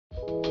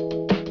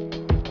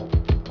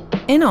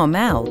In our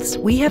mouths,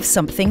 we have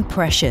something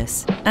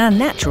precious, our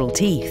natural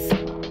teeth.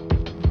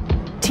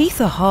 Teeth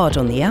are hard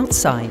on the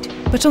outside,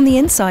 but on the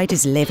inside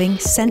is living,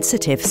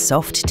 sensitive,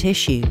 soft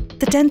tissue,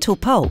 the dental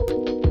pulp.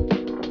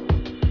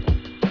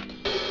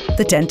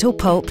 The dental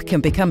pulp can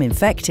become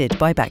infected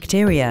by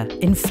bacteria,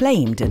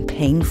 inflamed and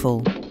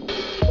painful.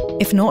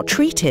 If not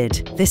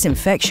treated, this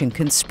infection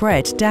can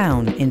spread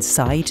down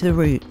inside the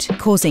root,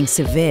 causing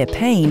severe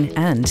pain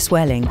and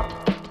swelling.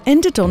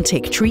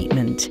 Endodontic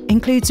treatment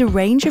includes a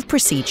range of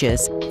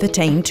procedures that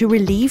aim to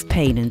relieve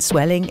pain and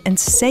swelling and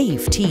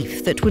save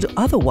teeth that would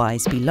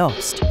otherwise be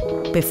lost.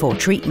 Before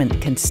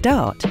treatment can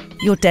start,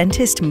 your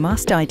dentist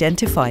must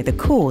identify the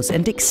cause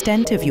and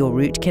extent of your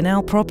root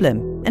canal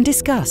problem and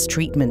discuss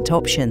treatment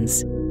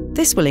options.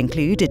 This will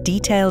include a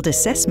detailed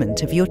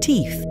assessment of your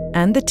teeth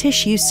and the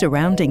tissues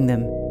surrounding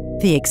them.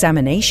 The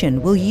examination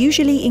will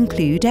usually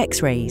include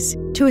X-rays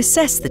to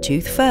assess the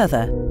tooth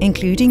further,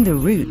 including the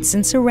roots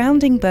and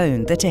surrounding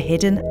bone that are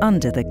hidden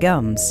under the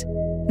gums.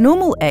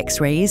 Normal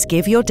X-rays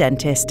give your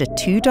dentist a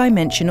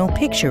two-dimensional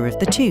picture of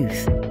the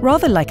tooth,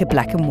 rather like a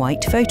black and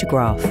white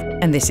photograph,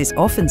 and this is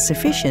often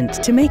sufficient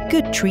to make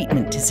good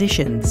treatment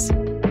decisions.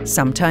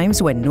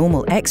 Sometimes when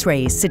normal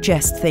X-rays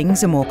suggest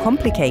things are more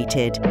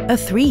complicated, a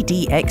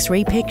 3D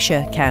X-ray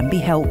picture can be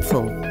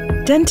helpful.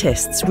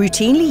 Dentists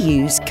routinely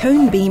use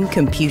Cone Beam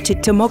Computed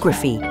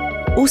Tomography,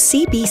 or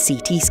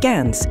CBCT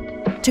scans,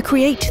 to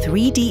create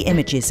 3D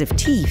images of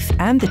teeth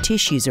and the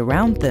tissues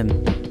around them.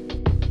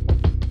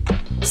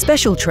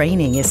 Special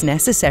training is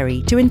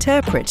necessary to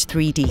interpret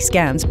 3D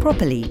scans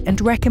properly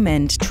and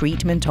recommend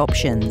treatment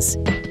options.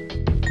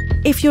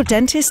 If your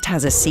dentist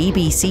has a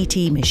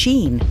CBCT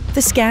machine,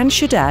 the scan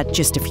should add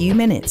just a few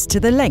minutes to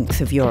the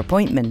length of your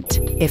appointment.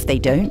 If they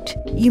don't,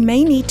 you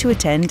may need to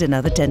attend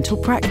another dental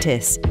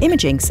practice,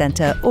 imaging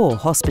center, or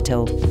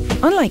hospital.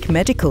 Unlike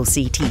medical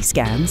CT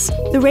scans,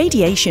 the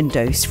radiation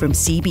dose from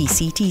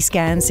CBCT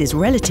scans is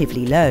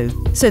relatively low,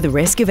 so the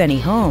risk of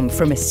any harm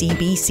from a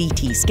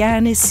CBCT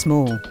scan is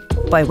small.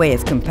 By way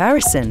of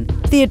comparison,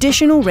 the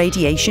additional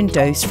radiation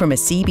dose from a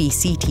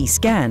CBCT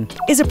scan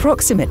is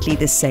approximately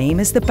the same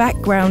as the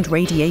background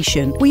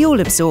radiation we all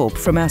absorb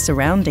from our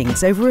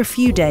surroundings over a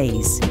few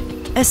days.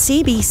 A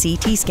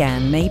CBCT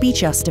scan may be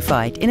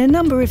justified in a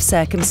number of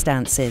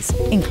circumstances,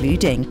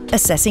 including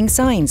assessing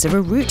signs of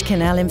a root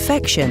canal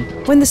infection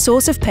when the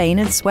source of pain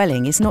and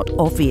swelling is not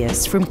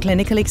obvious from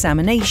clinical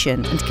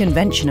examination and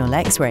conventional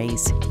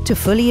X-rays, to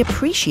fully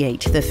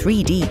appreciate the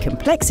 3D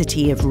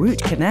complexity of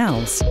root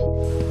canals,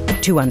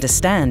 to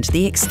understand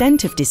the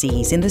extent of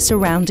disease in the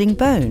surrounding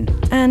bone,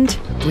 and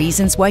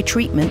reasons why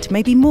treatment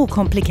may be more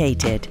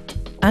complicated.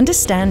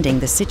 Understanding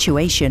the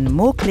situation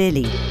more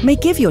clearly may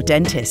give your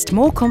dentist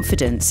more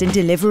confidence in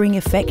delivering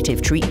effective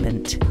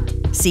treatment.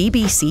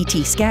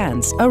 CBCT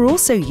scans are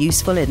also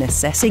useful in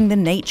assessing the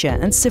nature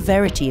and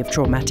severity of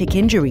traumatic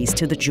injuries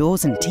to the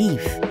jaws and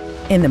teeth.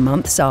 In the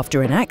months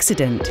after an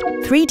accident,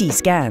 3D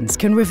scans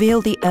can reveal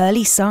the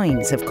early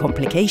signs of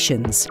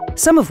complications,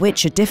 some of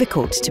which are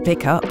difficult to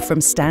pick up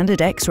from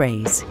standard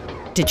X-rays.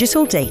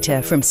 Digital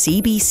data from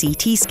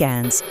CBCT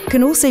scans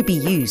can also be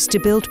used to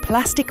build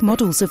plastic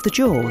models of the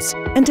jaws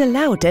and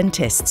allow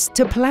dentists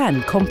to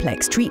plan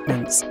complex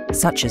treatments,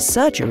 such as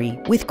surgery,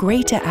 with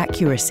greater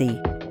accuracy.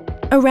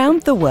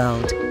 Around the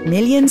world,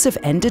 millions of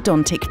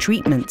endodontic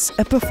treatments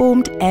are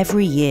performed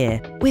every year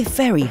with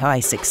very high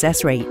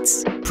success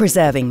rates,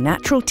 preserving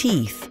natural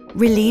teeth,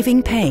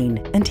 relieving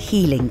pain, and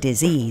healing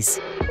disease.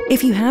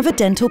 If you have a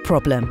dental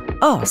problem,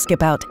 ask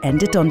about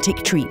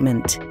endodontic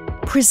treatment.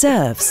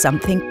 Preserve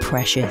something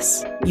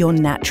precious, your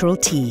natural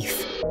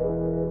teeth.